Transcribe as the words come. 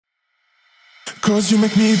Cause you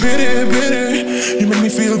make me bitter, bitter. You make me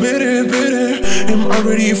feel bitter, bitter. I'm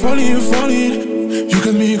already falling, falling. You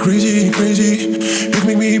got me crazy, crazy. You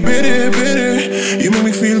make me bitter, bitter. You make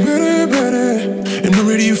me feel better, better. I'm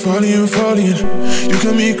already falling, falling. You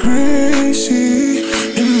got me crazy.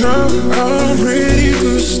 And now I'm ready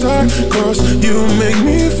to start. Cause you make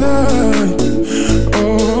me fly.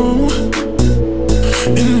 Oh.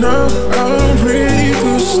 And now I'm ready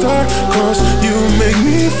to start. Cause you make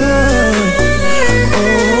me fly.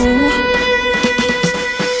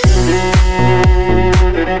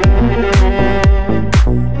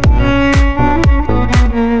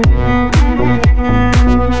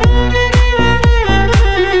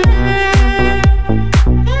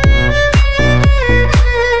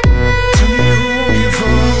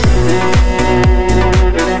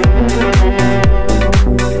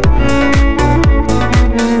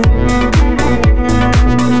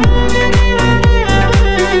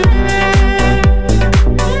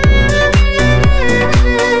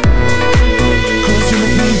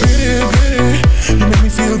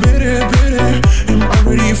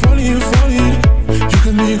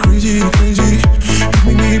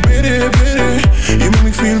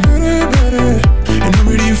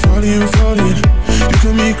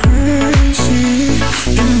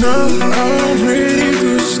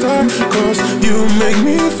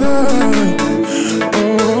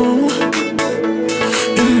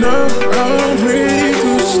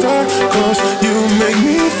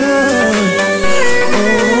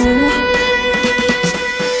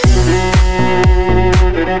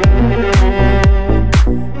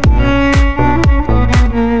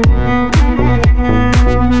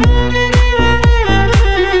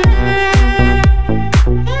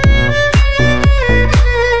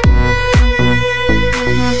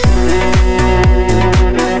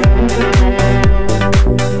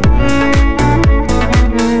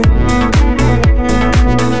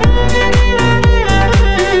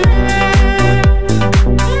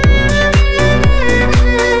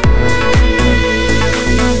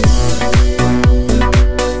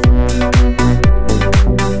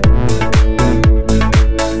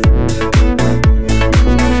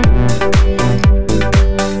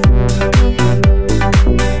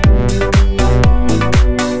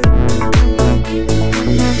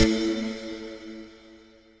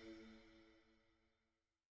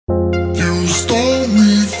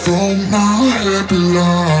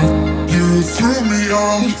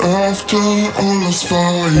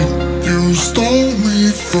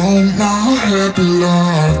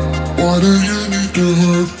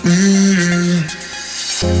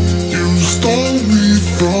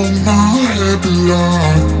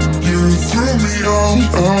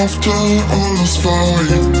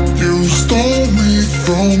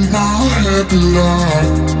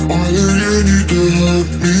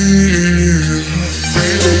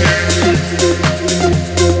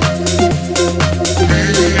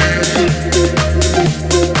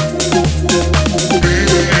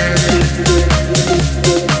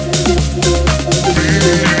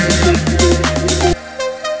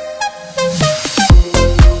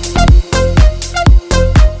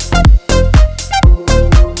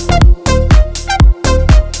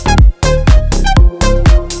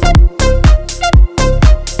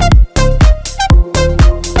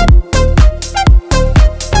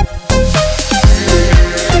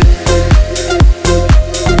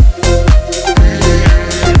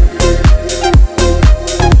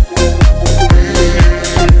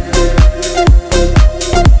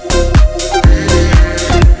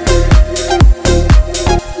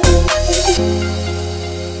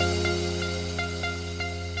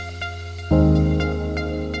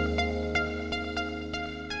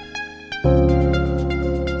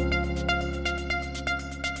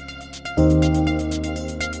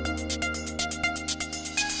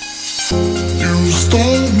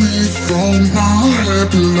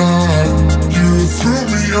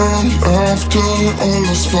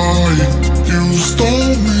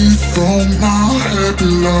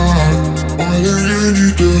 Why do you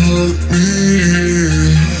need to hurt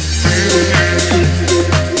me?